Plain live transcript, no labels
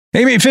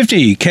AM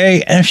 850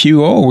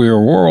 KFUO. We are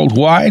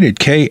worldwide at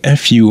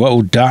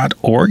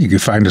kfuo.org. You can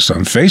find us on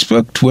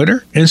Facebook,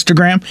 Twitter,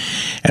 Instagram,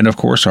 and of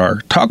course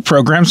our talk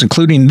programs,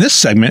 including this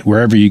segment,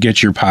 wherever you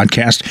get your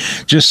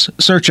podcast. Just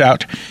search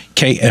out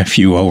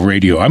KFUO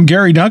Radio. I'm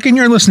Gary Duncan.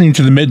 You're listening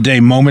to the Midday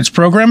Moments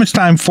program. It's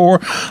time for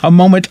a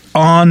moment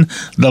on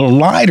the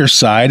lighter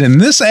side.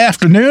 And this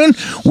afternoon,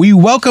 we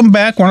welcome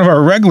back one of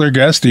our regular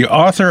guests, the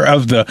author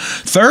of the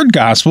third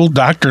gospel,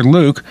 Dr.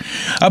 Luke.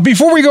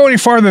 Before we go any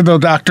farther, though,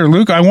 Dr.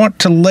 Luke, I want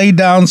to lay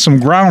down some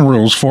ground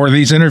rules for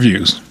these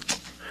interviews.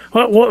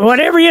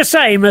 Whatever you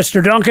say,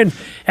 Mr. Duncan.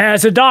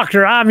 As a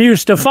doctor, I'm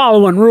used to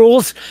following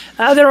rules.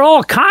 There are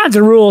all kinds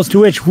of rules to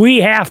which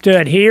we have to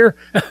adhere.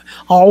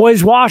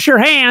 Always wash your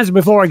hands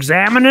before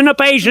examining a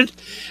patient.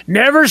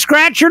 Never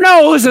scratch your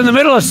nose in the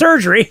middle of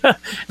surgery.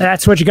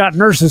 That's what you got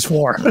nurses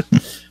for.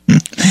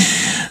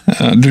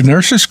 Do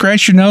nurses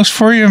scratch your nose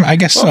for you? I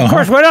guess so. Of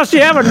course, what else do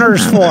you have a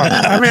nurse for?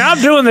 I mean,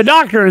 I'm doing the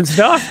doctor and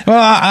stuff. Well,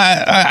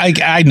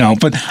 I know,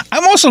 but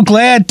I'm also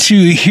glad to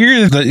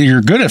hear that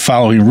you're good at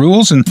following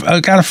rules, and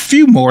I've got a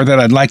few more that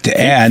I'd like to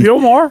add. A few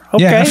more?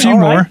 Okay. Yeah, a few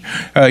more.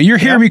 Right. You're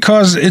here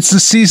because it's the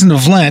season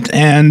of Lent,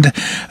 and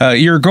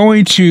you're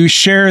going to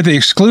share the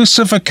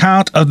exclusive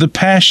account of the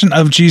Passion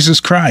of Jesus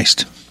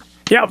Christ.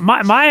 Yeah,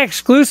 my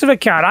exclusive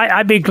account.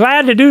 I'd be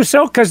glad to do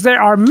so because there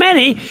are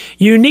many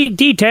unique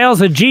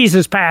details of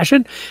Jesus'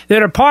 passion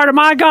that are part of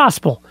my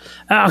gospel.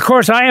 Of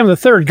course, I am the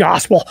third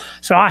gospel,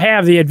 so I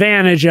have the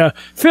advantage of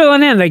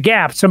filling in the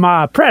gaps of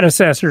my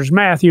predecessors,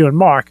 Matthew and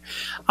Mark.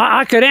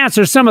 I could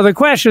answer some of the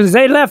questions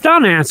they left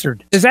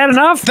unanswered. Is that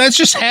enough? That's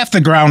just half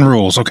the ground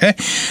rules, okay?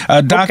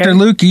 Dr.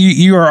 Luke,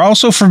 you are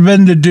also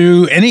forbidden to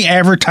do any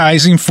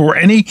advertising for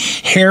any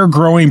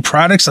hair-growing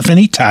products of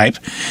any type.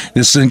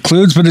 This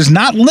includes, but is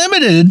not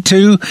limited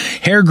to,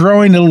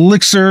 hair-growing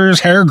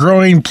elixirs,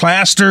 hair-growing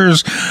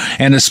plasters,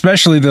 and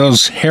especially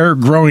those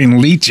hair-growing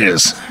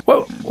leeches.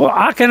 Well,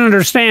 I can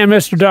understand,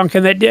 Mr.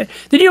 Duncan, that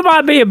you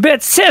might be a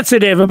bit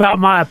sensitive about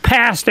my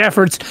past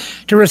efforts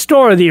to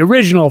restore the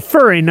original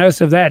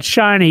furriness of that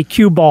shiny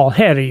cue ball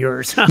head of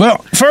yours. Well,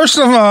 first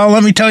of all,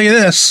 let me tell you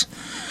this.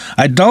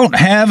 I don't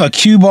have a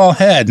cue ball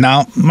head.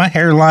 Now, my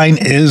hairline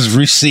is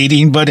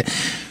receding, but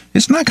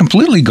it's not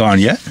completely gone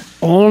yet.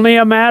 Only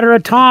a matter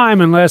of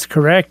time unless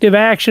corrective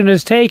action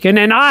is taken,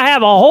 and I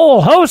have a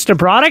whole host of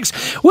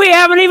products we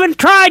haven't even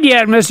tried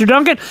yet, Mr.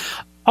 Duncan.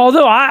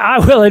 Although I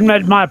will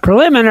admit my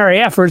preliminary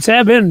efforts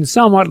have been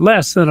somewhat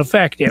less than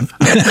effective.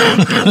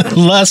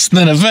 Less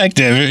than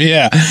effective,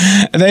 yeah.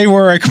 They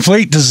were a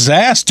complete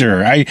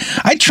disaster. I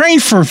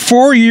trained for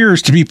 4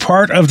 years to be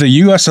part of the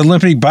U.S.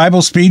 Olympic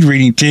Bible speed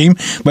reading team,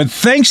 but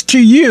thanks to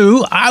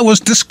you, I was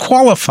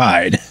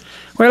disqualified.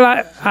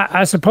 Well,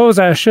 I suppose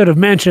I should have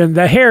mentioned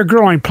the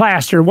hair-growing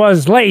plaster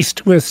was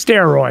laced with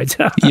steroids.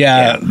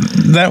 Yeah,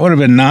 that would have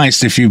been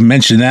nice if you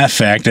mentioned that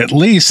fact. At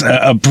least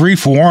a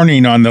brief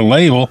warning on the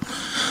label.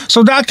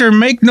 So, doctor,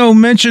 make no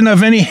mention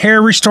of any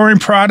hair-restoring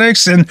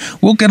products, and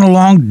we'll get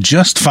along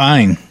just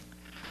fine.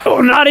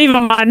 Oh, not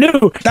even my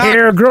new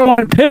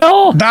hair-growing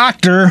pill?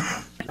 Doctor.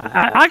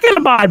 I can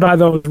abide by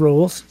those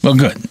rules. Well,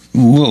 good.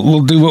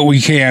 We'll do what we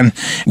can.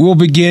 We'll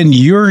begin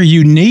your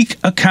unique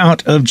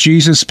account of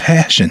Jesus'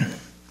 passion.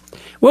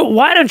 Well,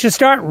 why don't you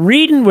start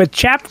reading with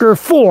chapter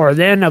 4,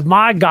 then, of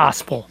my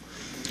gospel?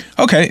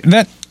 Okay,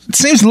 that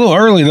seems a little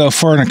early, though,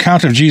 for an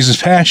account of Jesus'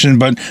 passion,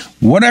 but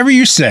whatever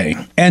you say.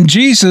 And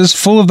Jesus,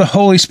 full of the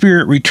Holy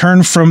Spirit,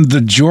 returned from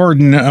the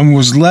Jordan and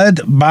was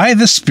led by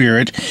the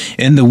Spirit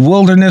in the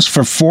wilderness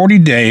for 40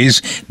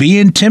 days,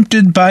 being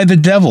tempted by the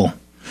devil.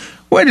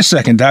 Wait a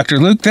second, Dr.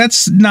 Luke,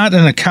 that's not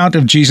an account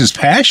of Jesus'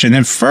 passion,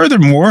 and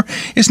furthermore,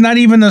 it's not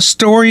even a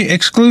story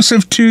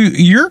exclusive to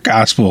your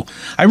gospel.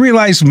 I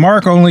realize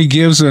Mark only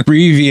gives a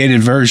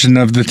abbreviated version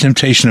of the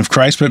temptation of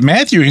Christ, but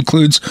Matthew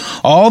includes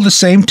all the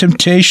same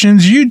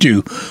temptations you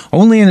do,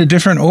 only in a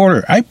different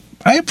order. I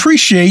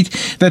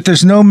appreciate that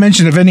there's no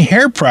mention of any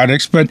hair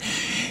products, but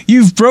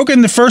you've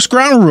broken the first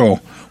ground rule.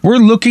 We're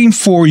looking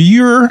for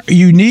your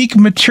unique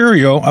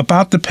material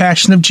about the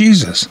passion of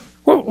Jesus.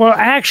 Well,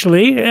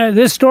 actually,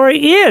 this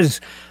story is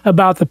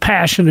about the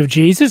passion of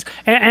Jesus.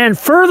 And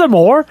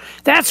furthermore,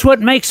 that's what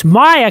makes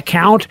my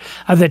account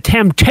of the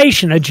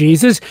temptation of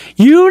Jesus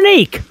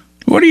unique.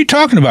 What are you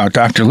talking about,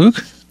 Dr. Luke?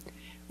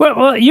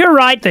 Well, you're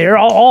right there.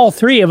 All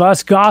three of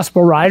us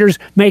gospel writers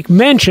make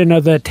mention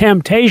of the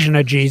temptation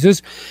of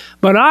Jesus,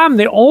 but I'm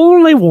the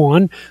only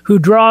one who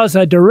draws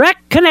a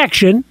direct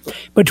connection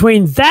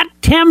between that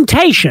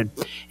temptation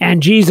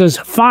and Jesus'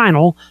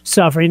 final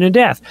suffering and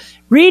death.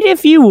 Read,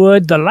 if you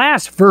would, the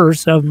last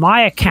verse of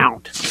my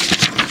account.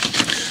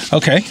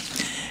 Okay.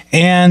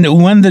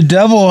 And when the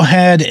devil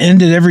had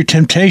ended every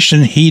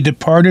temptation, he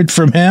departed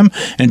from him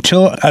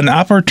until an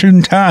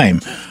opportune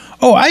time.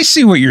 Oh, I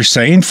see what you're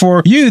saying.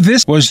 For you,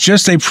 this was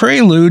just a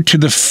prelude to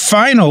the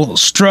final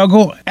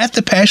struggle at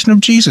the Passion of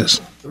Jesus.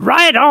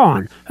 Right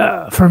on.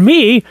 For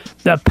me,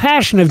 the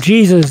Passion of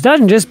Jesus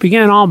doesn't just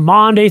begin on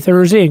Maundy,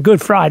 Thursday, and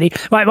Good Friday.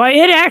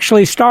 It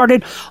actually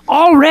started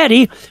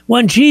already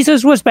when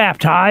Jesus was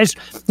baptized.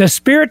 The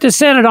Spirit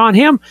descended on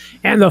him,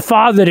 and the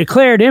Father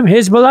declared him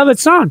his beloved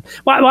Son.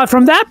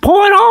 From that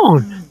point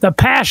on, the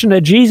Passion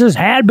of Jesus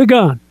had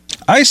begun.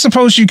 I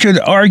suppose you could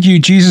argue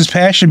Jesus'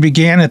 passion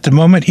began at the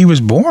moment he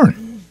was born.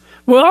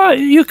 Well,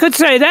 you could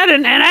say that,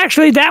 and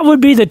actually that would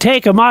be the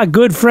take of my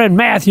good friend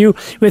Matthew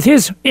with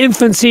his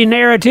infancy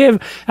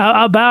narrative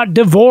about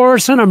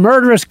divorce and a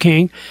murderous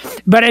king.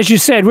 But as you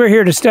said, we're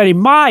here to study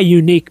my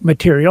unique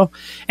material,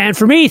 and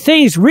for me,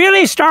 things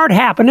really start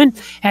happening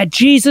at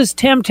Jesus'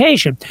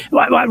 temptation.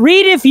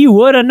 Read, if you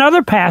would,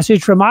 another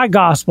passage from my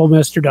gospel,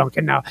 Mr.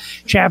 Duncan, now,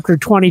 chapter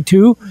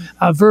 22,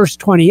 verse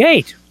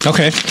 28.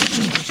 Okay.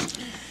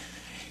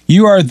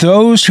 You are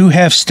those who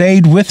have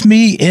stayed with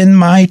me in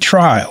my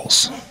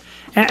trials.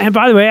 And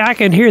by the way, I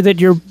can hear that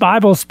your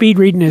Bible speed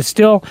reading is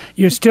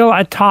you're still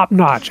at top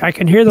notch. I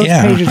can hear those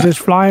pages just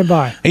flying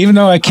by. Even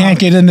though I can't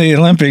get into the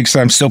Olympics,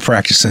 I'm still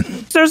practicing.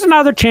 There's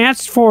another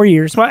chance, 4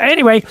 years. Well,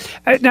 anyway,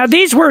 now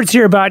these words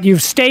here about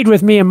you've stayed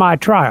with me in my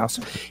trials.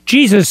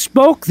 Jesus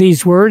spoke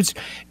these words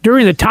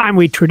during the time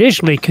we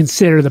traditionally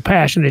consider the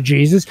Passion of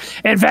Jesus.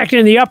 In fact,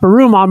 in the upper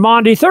room on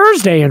Maundy,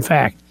 Thursday, in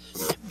fact.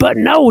 But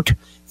note,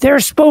 they're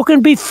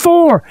spoken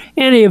before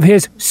any of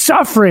his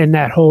suffering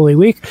that Holy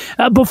Week,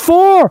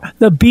 before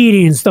the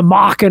beatings, the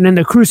mocking, and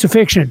the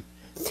crucifixion.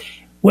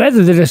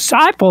 Whether the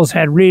disciples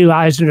had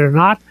realized it or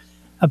not,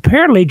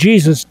 apparently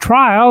Jesus'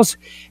 trials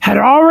had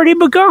already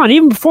begun,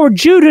 even before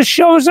Judas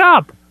shows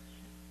up.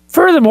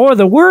 Furthermore,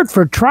 the word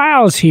for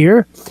trials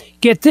here,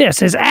 get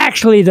this, is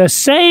actually the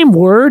same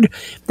word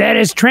that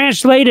is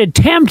translated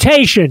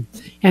temptation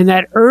in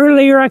that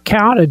earlier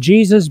account of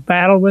Jesus'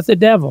 battle with the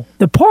devil.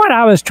 The point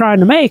I was trying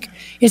to make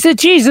is that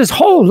Jesus'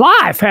 whole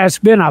life has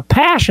been a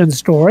passion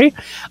story,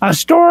 a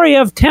story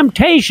of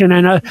temptation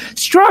and a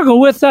struggle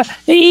with the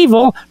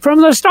evil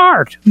from the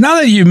start. Now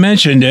that you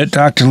mentioned it,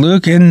 Dr.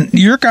 Luke, in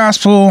your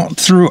gospel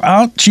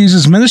throughout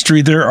Jesus'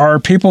 ministry, there are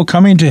people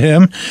coming to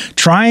him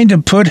trying to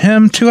put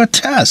him to a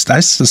test.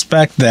 I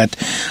suspect that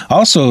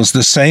also is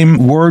the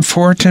same word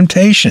for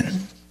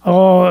temptation.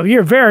 Oh,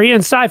 you're very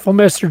insightful,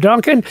 Mr.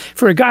 Duncan,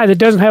 for a guy that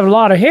doesn't have a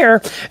lot of hair.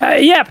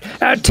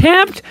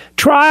 Tempt,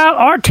 trial,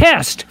 or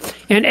test.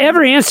 In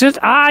every instance,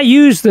 I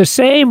use the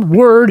same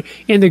word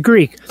in the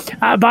Greek.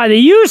 By the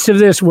use of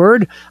this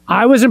word,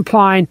 I was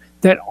implying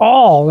that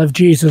all of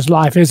Jesus'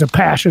 life is a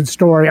passion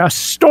story, a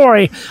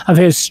story of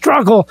his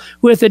struggle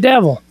with the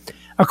devil.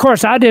 Of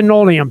course, I didn't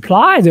only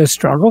imply this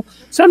struggle.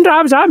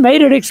 Sometimes I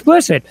made it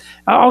explicit.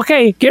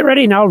 Okay, get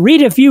ready now.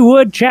 Read, if you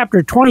would,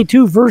 chapter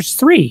 22, verse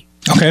 3.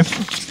 Okay.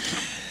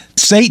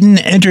 Satan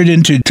entered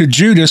into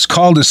Judas,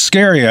 called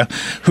Iscariot,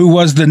 who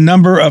was the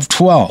number of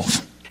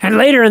 12. And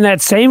later in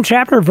that same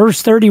chapter,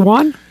 verse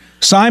 31.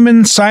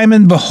 Simon,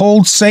 Simon,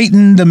 behold,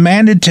 Satan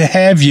demanded to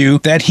have you,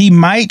 that he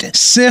might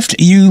sift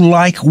you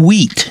like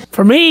wheat.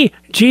 For me,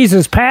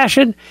 Jesus'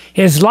 passion,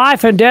 his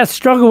life and death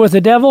struggle with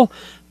the devil,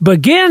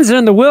 begins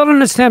in the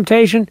wilderness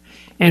temptation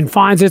and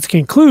finds its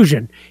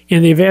conclusion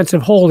in the events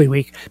of Holy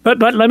Week. But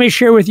let me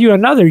share with you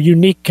another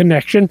unique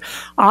connection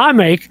I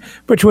make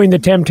between the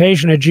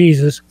temptation of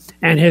Jesus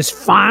and his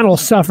final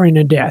suffering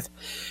and death.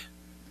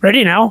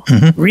 Ready now?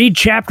 Mm-hmm. Read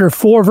chapter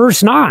 4,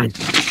 verse 9.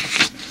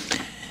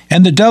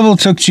 And the devil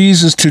took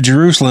Jesus to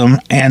Jerusalem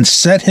and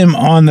set him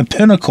on the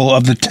pinnacle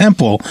of the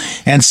temple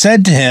and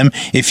said to him,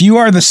 if you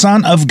are the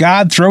Son of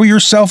God, throw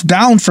yourself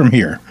down from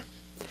here.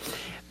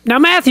 Now,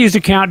 Matthew's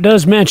account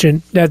does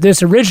mention that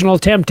this original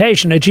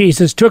temptation of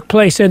Jesus took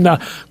place in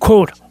the,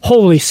 quote,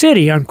 holy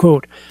city,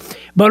 unquote.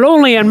 But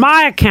only in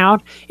my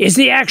account is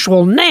the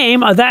actual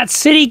name of that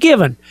city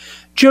given.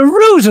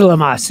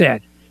 Jerusalem, I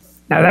said.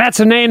 Now, that's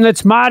a name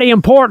that's mighty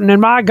important in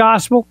my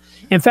gospel.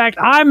 In fact,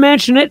 I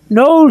mention it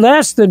no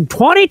less than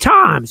 20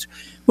 times,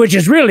 which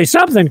is really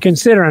something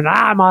considering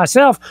I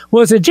myself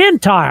was a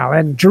Gentile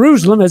and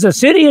Jerusalem is a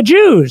city of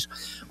Jews.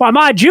 Why,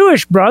 my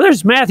Jewish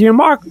brothers, Matthew and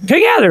Mark,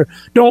 together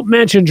don't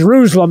mention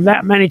Jerusalem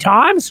that many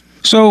times.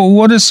 So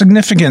what is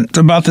significant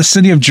about the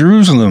city of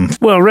Jerusalem?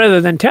 Well,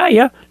 rather than tell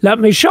you, let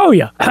me show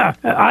you.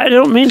 I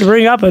don't mean to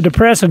bring up a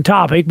depressing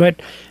topic,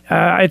 but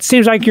it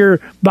seems like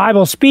your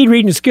Bible speed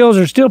reading skills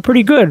are still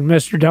pretty good,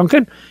 Mr.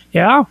 Duncan.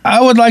 Yeah?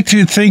 I would like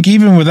to think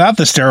even without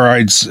the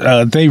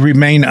steroids, they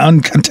remain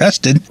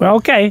uncontested. Well,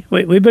 okay.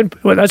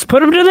 Let's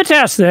put them to the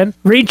test then.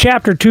 Read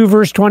chapter 2,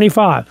 verse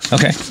 25.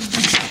 Okay.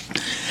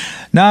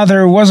 Now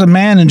there was a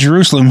man in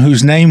Jerusalem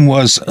whose name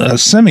was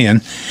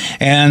Simeon,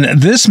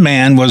 and this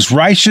man was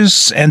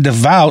righteous and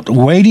devout,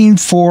 waiting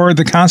for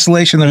the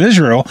consolation of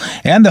Israel,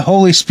 and the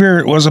Holy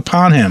Spirit was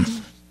upon him.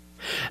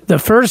 The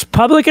first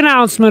public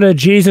announcement of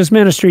Jesus'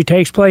 ministry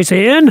takes place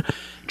in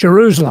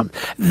Jerusalem.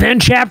 Then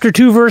chapter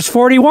 2, verse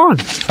 41.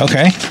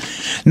 Okay.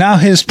 Now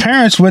his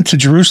parents went to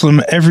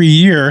Jerusalem every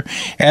year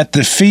at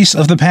the feast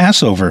of the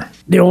Passover.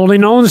 The only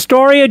known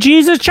story of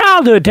Jesus'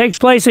 childhood takes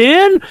place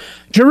in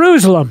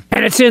Jerusalem.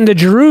 And it's in the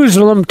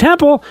Jerusalem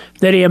temple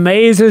that he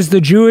amazes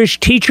the Jewish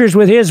teachers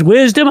with his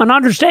wisdom and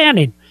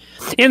understanding.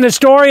 In the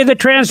story of the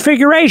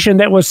Transfiguration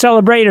that was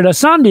celebrated a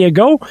Sunday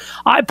ago,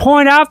 I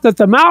point out that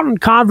the mountain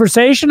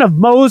conversation of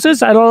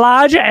Moses and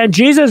Elijah and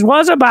Jesus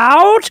was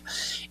about,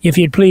 if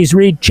you'd please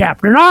read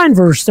chapter 9,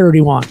 verse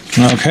 31.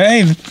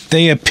 Okay.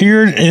 They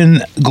appeared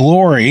in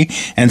glory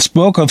and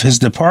spoke of his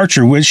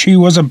departure, which he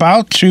was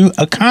about to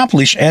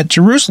accomplish at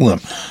Jerusalem.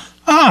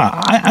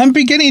 I'm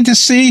beginning to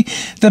see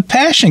the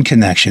passion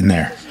connection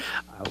there.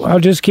 Well,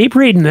 just keep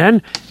reading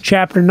then.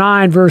 Chapter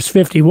 9, verse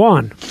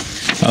 51.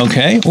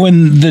 Okay.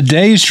 When the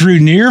days drew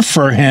near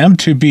for him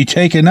to be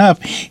taken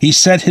up, he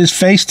set his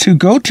face to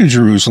go to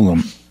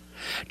Jerusalem.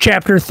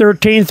 Chapter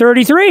 13,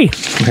 33.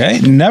 Okay.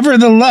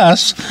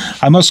 Nevertheless,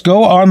 I must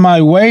go on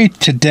my way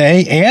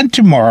today and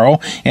tomorrow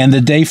and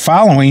the day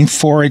following,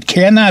 for it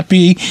cannot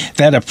be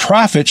that a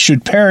prophet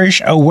should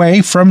perish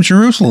away from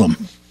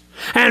Jerusalem.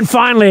 And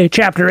finally,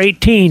 chapter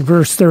 18,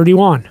 verse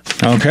 31.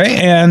 Okay.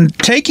 And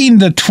taking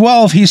the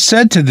 12, he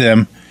said to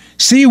them,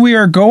 See, we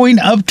are going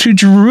up to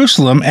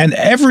Jerusalem, and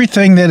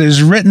everything that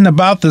is written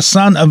about the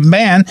Son of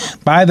Man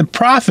by the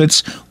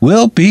prophets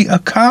will be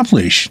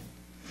accomplished.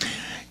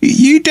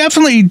 You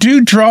definitely do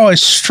draw a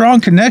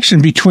strong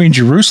connection between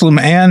Jerusalem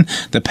and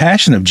the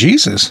Passion of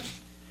Jesus.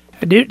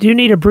 Do you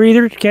need a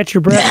breather to catch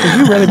your breath?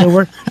 Are you ready to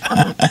work?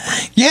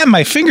 Yeah,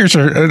 my fingers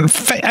are...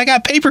 I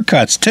got paper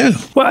cuts, too.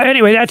 Well,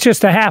 anyway, that's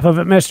just a half of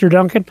it, Mr.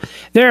 Duncan.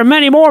 There are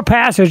many more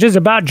passages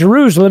about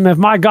Jerusalem of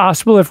my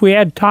gospel if we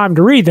had time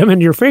to read them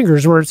and your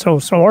fingers weren't so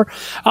sore.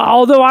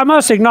 Although I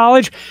must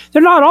acknowledge,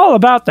 they're not all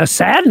about the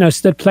sadness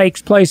that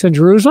takes place in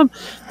Jerusalem.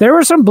 There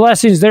were some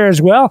blessings there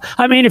as well.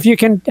 I mean, if you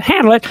can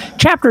handle it,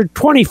 chapter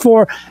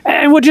 24,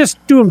 and we'll just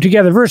do them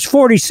together, verse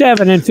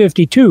 47 and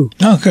 52.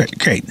 Oh,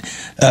 great.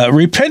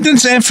 Repentance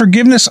and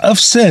forgiveness of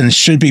sins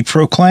should be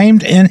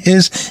proclaimed in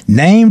his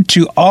name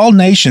to all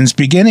nations,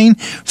 beginning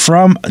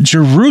from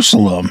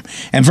Jerusalem.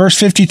 And verse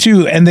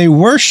 52, and they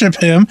worship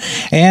him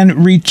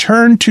and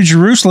return to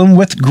Jerusalem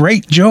with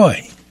great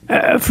joy.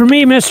 For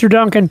me, Mr.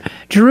 Duncan,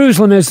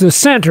 Jerusalem is the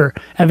center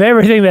of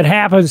everything that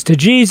happens to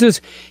Jesus,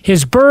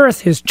 his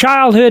birth, his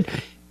childhood,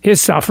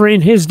 his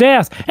suffering, his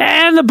death,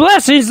 and the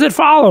blessings that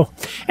follow.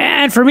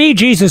 And for me,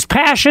 Jesus'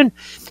 passion,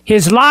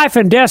 his life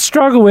and death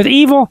struggle with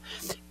evil,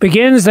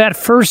 begins that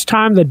first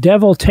time the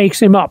devil takes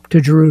him up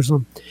to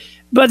Jerusalem.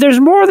 But there's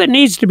more that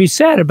needs to be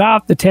said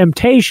about the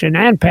temptation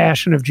and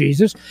passion of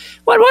Jesus.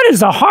 What is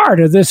the heart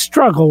of this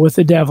struggle with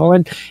the devil?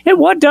 And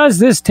what does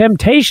this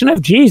temptation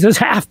of Jesus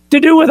have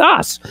to do with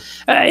us?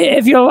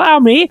 If you allow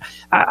me,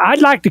 I'd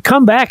like to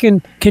come back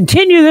and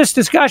continue this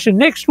discussion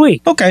next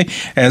week. Okay.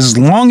 As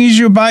long as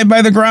you abide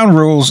by the ground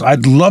rules,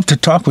 I'd love to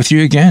talk with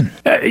you again.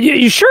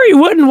 You sure you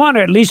wouldn't want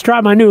to at least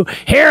try my new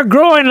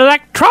hair-growing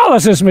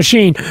electrolysis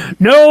machine?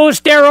 No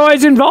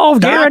steroids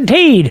involved,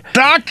 guaranteed.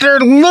 Dr.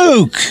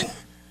 Luke!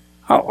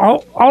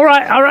 Oh, all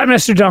right,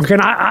 Mr.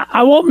 Duncan.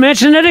 I won't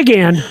mention it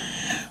again.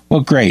 Well,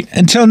 great.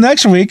 Until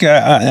next week,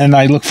 and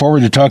I look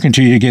forward to talking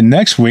to you again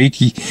next week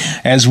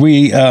as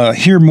we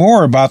hear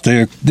more about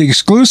the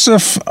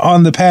exclusive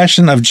on the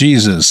Passion of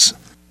Jesus.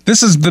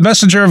 This is the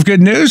Messenger of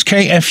Good News,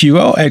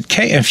 KFUO at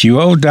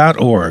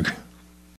KFUO.org.